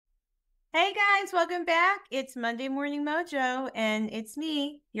Hey guys, welcome back. It's Monday Morning Mojo, and it's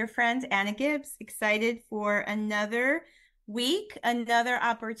me, your friend Anna Gibbs, excited for another week, another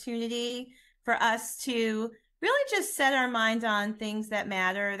opportunity for us to really just set our mind on things that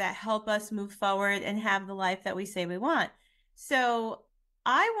matter, that help us move forward and have the life that we say we want. So,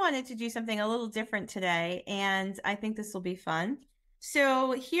 I wanted to do something a little different today, and I think this will be fun.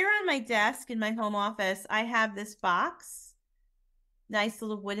 So, here on my desk in my home office, I have this box, nice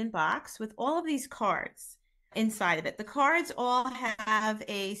little wooden box with all of these cards inside of it. The cards all have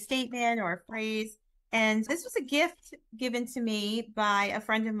a statement or a phrase. And this was a gift given to me by a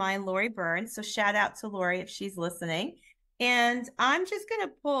friend of mine, Lori Burns. So shout out to Lori if she's listening. And I'm just going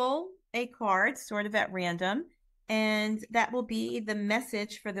to pull a card sort of at random. And that will be the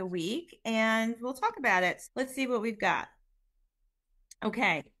message for the week. And we'll talk about it. Let's see what we've got.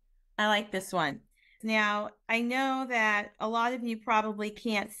 Okay. I like this one. Now, I know that a lot of you probably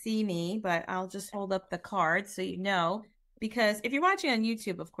can't see me, but I'll just hold up the card so you know. Because if you're watching on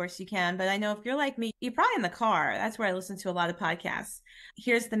YouTube, of course you can. But I know if you're like me, you're probably in the car. That's where I listen to a lot of podcasts.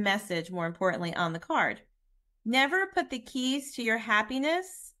 Here's the message, more importantly, on the card. Never put the keys to your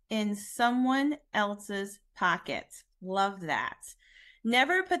happiness in someone else's pocket. Love that.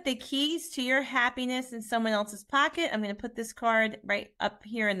 Never put the keys to your happiness in someone else's pocket. I'm going to put this card right up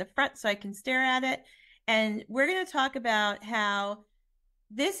here in the front so I can stare at it. And we're going to talk about how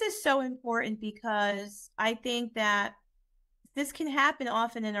this is so important because I think that this can happen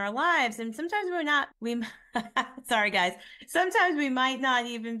often in our lives. And sometimes we're not, sorry guys, sometimes we might not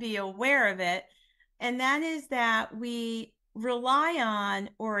even be aware of it. And that is that we rely on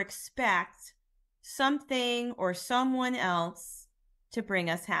or expect something or someone else to bring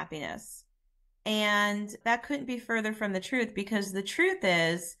us happiness. And that couldn't be further from the truth because the truth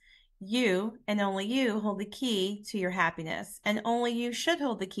is you and only you hold the key to your happiness. And only you should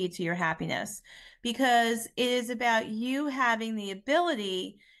hold the key to your happiness because it is about you having the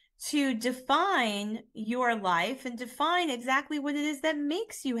ability to define your life and define exactly what it is that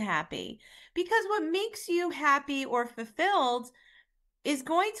makes you happy. Because what makes you happy or fulfilled is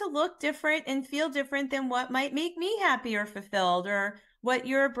going to look different and feel different than what might make me happy or fulfilled, or what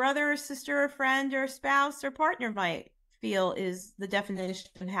your brother or sister or friend or spouse or partner might feel is the definition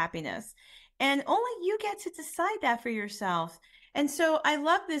of happiness. And only you get to decide that for yourself. And so I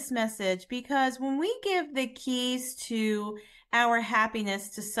love this message because when we give the keys to our happiness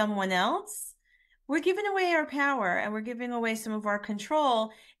to someone else, we're giving away our power and we're giving away some of our control.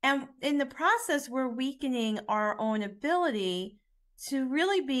 And in the process, we're weakening our own ability to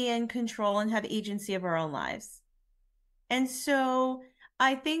really be in control and have agency of our own lives. And so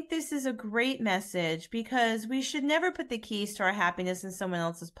I think this is a great message because we should never put the keys to our happiness in someone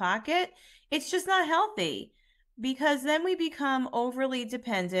else's pocket. It's just not healthy because then we become overly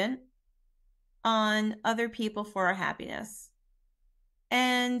dependent on other people for our happiness.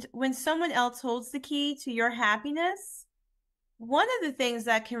 And when someone else holds the key to your happiness, one of the things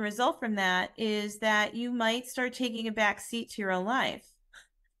that can result from that is that you might start taking a back seat to your own life.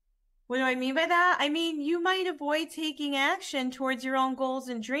 What do I mean by that? I mean, you might avoid taking action towards your own goals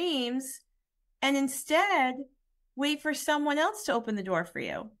and dreams and instead wait for someone else to open the door for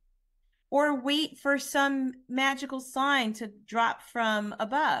you or wait for some magical sign to drop from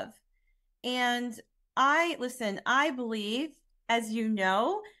above. And I believe, as you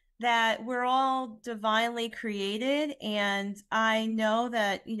know, that we're all divinely created. And I know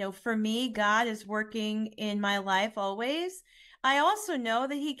that, for me, God is working in my life always. I also know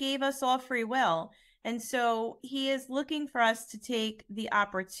that He gave us all free will. And so He is looking for us to take the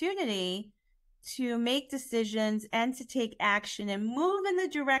opportunity to make decisions and to take action and move in the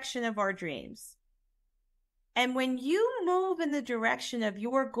direction of our dreams. And when you move in the direction of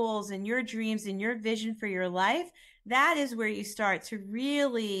your goals and your dreams and your vision for your life, that is where you start to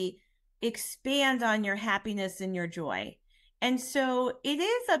really expand on your happiness and your joy. And so it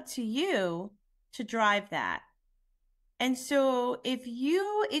is up to you to drive that. And so if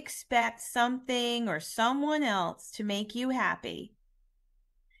you expect something or someone else to make you happy,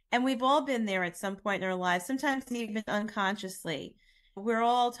 and we've all been there at some point in our lives, sometimes even unconsciously. We're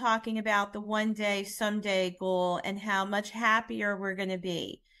all talking about the one day, someday goal and how much happier we're going to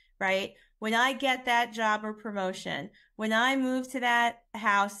be, right? When I get that job or promotion, when I move to that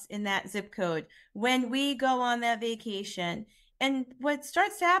house in that zip code, when we go on that vacation. And what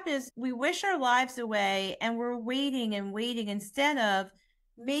starts to happen is we wish our lives away and we're waiting and waiting instead of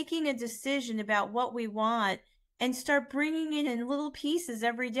making a decision about what we want and start bringing it in little pieces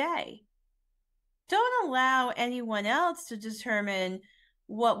every day. Don't allow anyone else to determine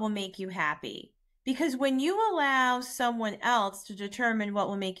what will make you happy. Because when you allow someone else to determine what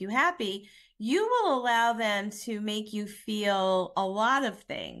will make you happy, you will allow them to make you feel a lot of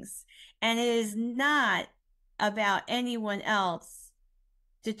things. And it is not about anyone else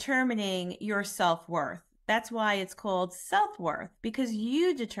determining your self-worth. That's why it's called self-worth, because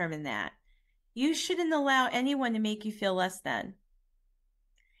you determine that. You shouldn't allow anyone to make you feel less than.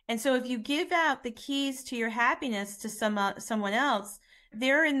 And so if you give out the keys to your happiness to someone else,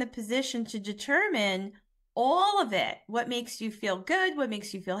 they're in the position to determine all of it, what makes you feel good, what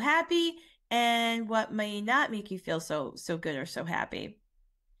makes you feel happy, and what may not make you feel so good or so happy.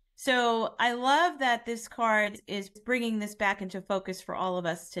 So I love that this card is bringing this back into focus for all of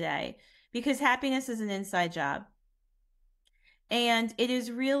us today, because happiness is an inside job. And it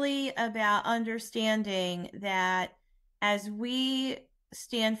is really about understanding that as we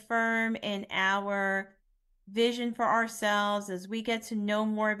stand firm in our vision for ourselves, as we get to know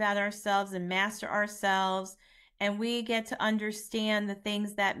more about ourselves and master ourselves, and we get to understand the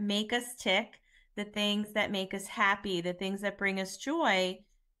things that make us tick, the things that make us happy, the things that bring us joy,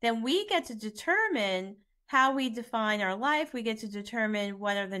 then we get to determine how we define our life. We get to determine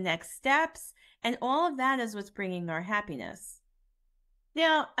what are the next steps. And all of that is what's bringing our happiness.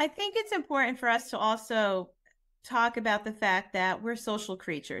 Now, I think it's important for us to also talk about the fact that we're social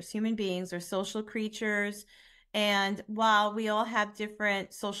creatures. Human beings are social creatures. And while we all have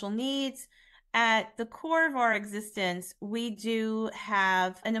different social needs, at the core of our existence, we do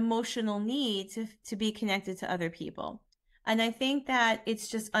have an emotional need to be connected to other people. And I think that it's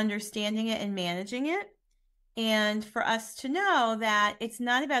just understanding it and managing it. And for us to know that it's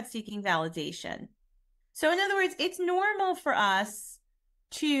not about seeking validation. So in other words, it's normal for us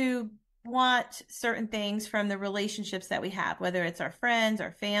to want certain things from the relationships that we have, whether it's our friends,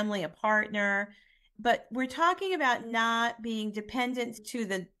 our family, a partner. But we're talking about not being dependent to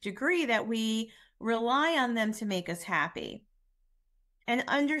the degree that we rely on them to make us happy. And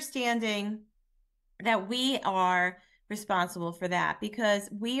understanding that we are responsible for that, because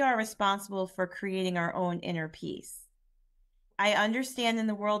we are responsible for creating our own inner peace. I understand in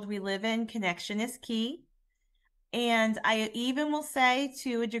the world we live in, connection is key. And I even will say,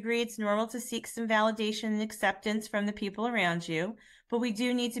 to a degree, it's normal to seek some validation and acceptance from the people around you, but we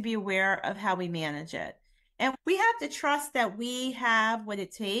do need to be aware of how we manage it. And we have to trust that we have what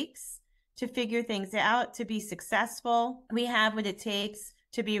it takes to figure things out, to be successful. We have what it takes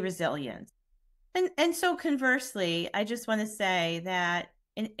to be resilient. And so conversely, I just want to say that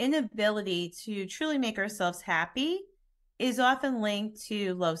an inability to truly make ourselves happy is often linked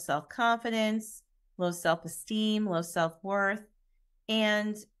to low self-confidence, low self-esteem, low self-worth.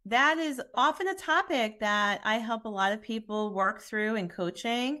 And that is often a topic that I help a lot of people work through in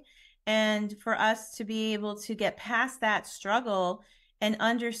coaching. And for us to be able to get past that struggle and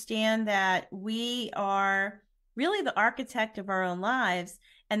understand that we are really the architect of our own lives,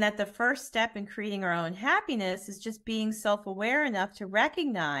 and that the first step in creating our own happiness is just being self-aware enough to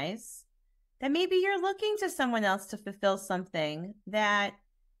recognize that maybe you're looking to someone else to fulfill something that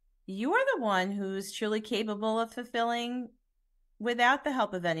you are the one who's truly capable of fulfilling without the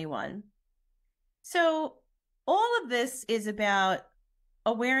help of anyone. So all of this is about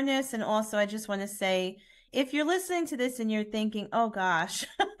awareness. And also, I just want to say, if you're listening to this and you're thinking, oh gosh,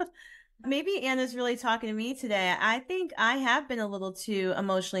 maybe Anna's really talking to me today. I think I have been a little too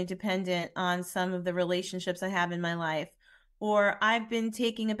emotionally dependent on some of the relationships I have in my life. Or I've been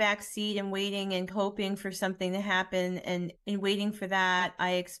taking a back seat and waiting and hoping for something to happen. And in waiting for that,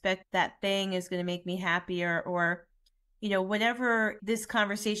 I expect that thing is going to make me happier, or, whatever this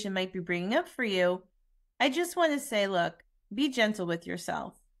conversation might be bringing up for you. I just want to say, look, be gentle with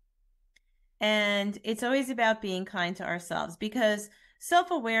yourself. And it's always about being kind to ourselves, because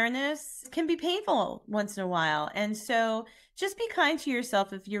self-awareness can be painful once in a while. And so just be kind to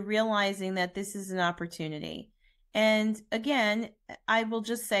yourself if you're realizing that this is an opportunity. And again, I will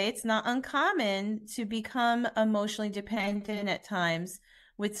just say it's not uncommon to become emotionally dependent at times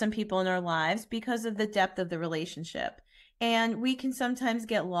with some people in our lives because of the depth of the relationship. And we can sometimes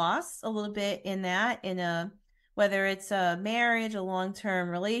get lost a little bit in that, whether it's a marriage, a long-term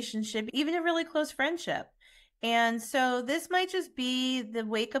relationship, even a really close friendship. And so this might just be the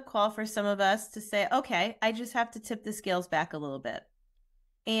wake-up call for some of us to say, okay, I just have to tip the scales back a little bit.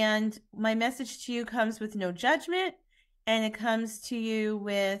 And my message to you comes with no judgment, and it comes to you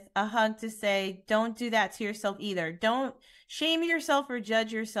with a hug to say, don't do that to yourself either. Don't shame yourself or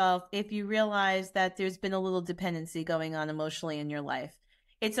judge yourself if you realize that there's been a little dependency going on emotionally in your life.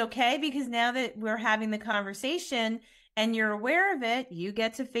 It's okay, because now that we're having the conversation and you're aware of it, you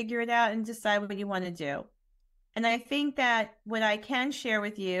get to figure it out and decide what you want to do. And I think that what I can share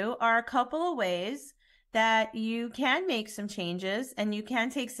with you are a couple of ways that you can make some changes and you can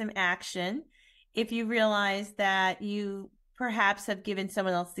take some action if you realize that you perhaps have given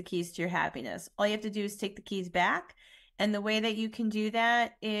someone else the keys to your happiness. All you have to do is take the keys back. And the way that you can do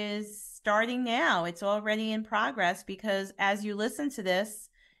that is starting now. It's already in progress because as you listen to this,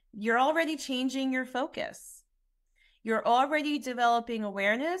 you're already changing your focus. You're already developing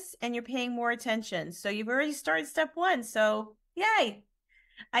awareness and you're paying more attention. So you've already started step one. So, yay.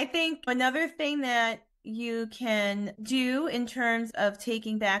 I think another thing that you can do in terms of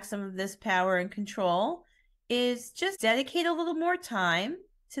taking back some of this power and control is just dedicate a little more time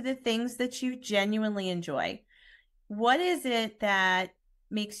to the things that you genuinely enjoy. What is it that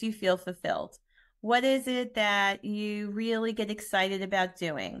makes you feel fulfilled? What is it that you really get excited about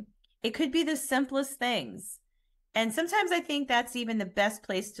doing? It could be the simplest things. And sometimes I think that's even the best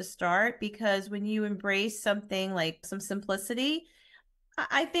place to start because when you embrace something like some simplicity,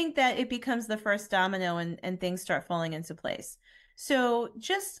 I think that it becomes the first domino and things start falling into place. So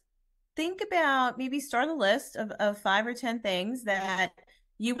just think about maybe start a list of 5 or 10 things that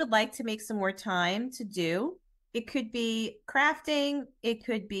you would like to make some more time to do. It could be crafting, it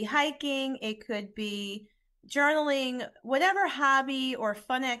could be hiking, it could be journaling, whatever hobby or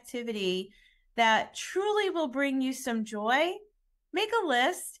fun activity that truly will bring you some joy. Make a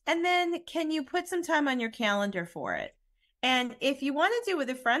list and then can you put some time on your calendar for it? And if you want to do it with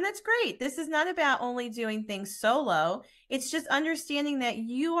a friend, that's great. This is not about only doing things solo. It's just understanding that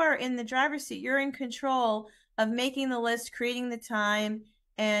you are in the driver's seat. You're in control of making the list, creating the time,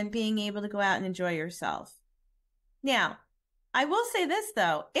 and being able to go out and enjoy yourself. Now, I will say this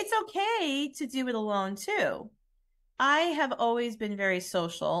though, it's okay to do it alone too. I have always been very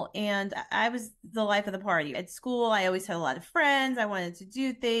social and I was the life of the party. At school, I always had a lot of friends. I wanted to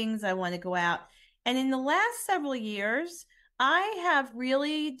do things. I wanted to go out. And in the last several years, I have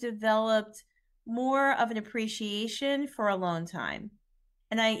really developed more of an appreciation for alone time.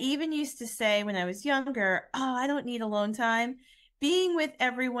 And I even used to say when I was younger, oh, I don't need alone time. Being with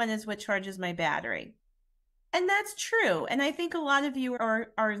everyone is what charges my battery. And that's true. And I think a lot of you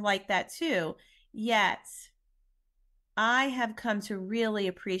are like that too. Yet, I have come to really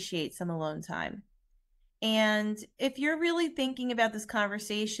appreciate some alone time. And if you're really thinking about this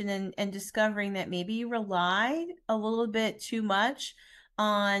conversation and discovering that maybe you relied a little bit too much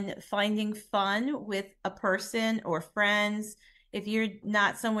on finding fun with a person or friends, if you're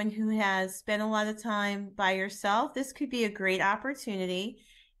not someone who has spent a lot of time by yourself, this could be a great opportunity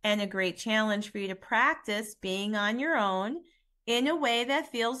and a great challenge for you to practice being on your own in a way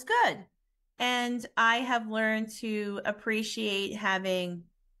that feels good. And I have learned to appreciate having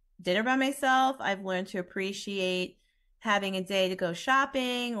dinner by myself. I've learned to appreciate having a day to go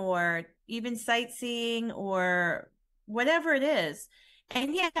shopping or even sightseeing or whatever it is.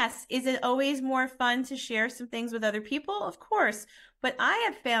 And yes, is it always more fun to share some things with other people? Of course. But I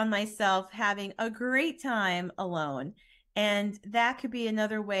have found myself having a great time alone. And that could be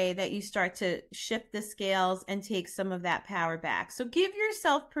another way that you start to shift the scales and take some of that power back. So give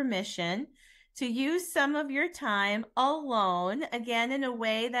yourself permission to use some of your time alone, again, in a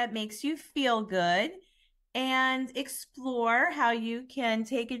way that makes you feel good, and explore how you can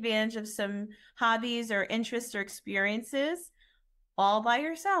take advantage of some hobbies or interests or experiences all by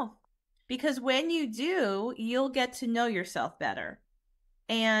yourself. Because when you do, you'll get to know yourself better.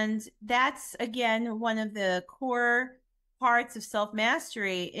 And that's, again, one of the core parts of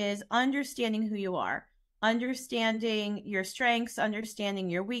self-mastery is understanding who you are, understanding your strengths, understanding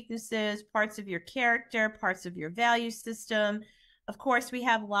your weaknesses, parts of your character, parts of your value system. Of course, we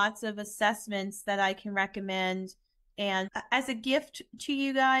have lots of assessments that I can recommend. And as a gift to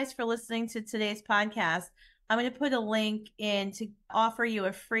you guys for listening to today's podcast, I'm going to put a link in to offer you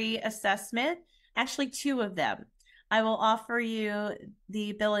a free assessment, actually 2 of them. I will offer you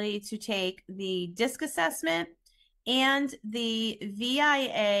the ability to take the DISC assessment and the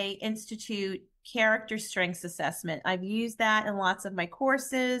VIA Institute Character Strengths Assessment. I've used that in lots of my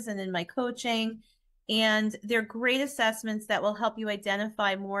courses and in my coaching, and they're great assessments that will help you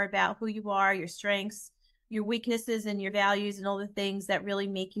identify more about who you are, your strengths, your weaknesses, and your values, and all the things that really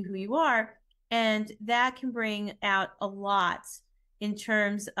make you who you are. And that can bring out a lot in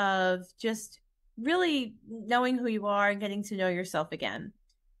terms of just really knowing who you are and getting to know yourself again.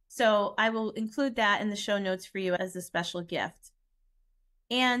 So I will include that in the show notes for you as a special gift.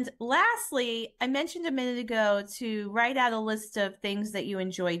 And lastly, I mentioned a minute ago to write out a list of things that you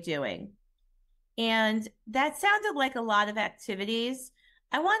enjoy doing. And that sounded like a lot of activities.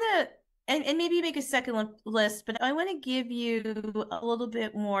 I want to, and maybe make a second list, but I want to give you a little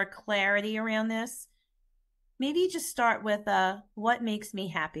bit more clarity around this. maybe just start with a what makes me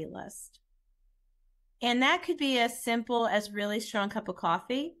happy list. And that could be as simple as really strong cup of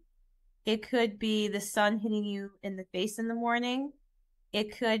coffee. It could be the sun hitting you in the face in the morning.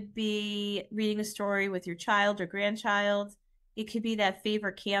 It could be reading a story with your child or grandchild. It could be that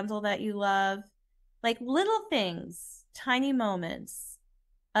favorite candle that you love. Like little things, tiny moments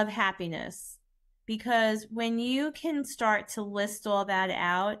of happiness. Because when you can start to list all that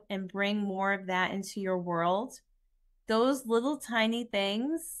out and bring more of that into your world, those little tiny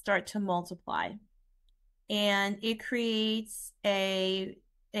things start to multiply. And it creates a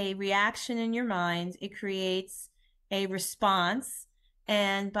reaction in your mind. It creates a response.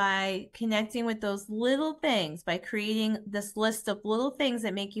 And by connecting with those little things, by creating this list of little things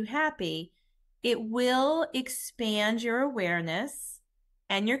that make you happy, it will expand your awareness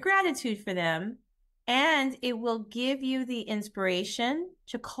and your gratitude for them. And it will give you the inspiration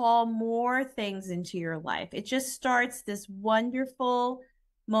to call more things into your life. It just starts this wonderful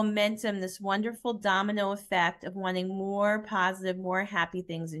momentum, this wonderful domino effect of wanting more positive, more happy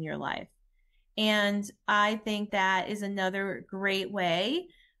things in your life. And I think that is another great way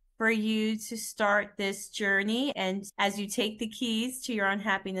for you to start this journey. And as you take the keys to your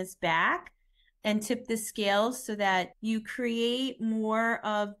unhappiness back and tip the scales so that you create more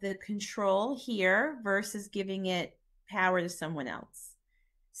of the control here versus giving it power to someone else.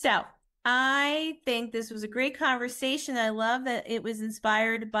 So I think this was a great conversation. I love that it was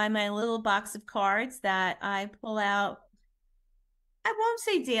inspired by my little box of cards that I pull out. I won't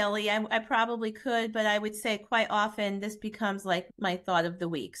say daily. I probably could, but I would say quite often this becomes like my thought of the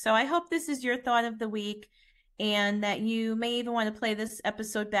week. So I hope this is your thought of the week and that you may even want to play this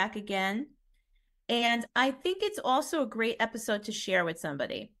episode back again. And I think it's also a great episode to share with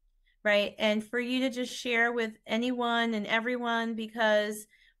somebody, right? And for you to just share with anyone and everyone, because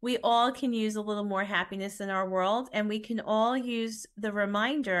we all can use a little more happiness in our world. And we can all use the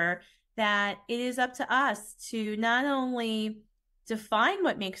reminder that it is up to us to not only define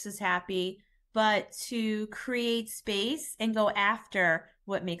what makes us happy, but to create space and go after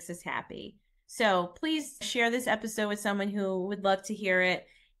what makes us happy. So please share this episode with someone who would love to hear it.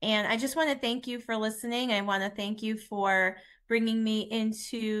 And I just want to thank you for listening. I want to thank you for bringing me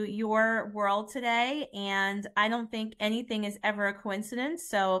into your world today. And I don't think anything is ever a coincidence.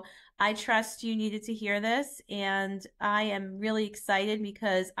 So I trust you needed to hear this. And I am really excited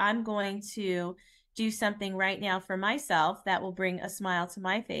because I'm going to do something right now for myself that will bring a smile to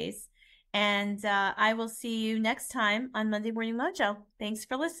my face. And I will see you next time on Monday Morning Mojo. Thanks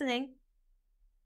for listening.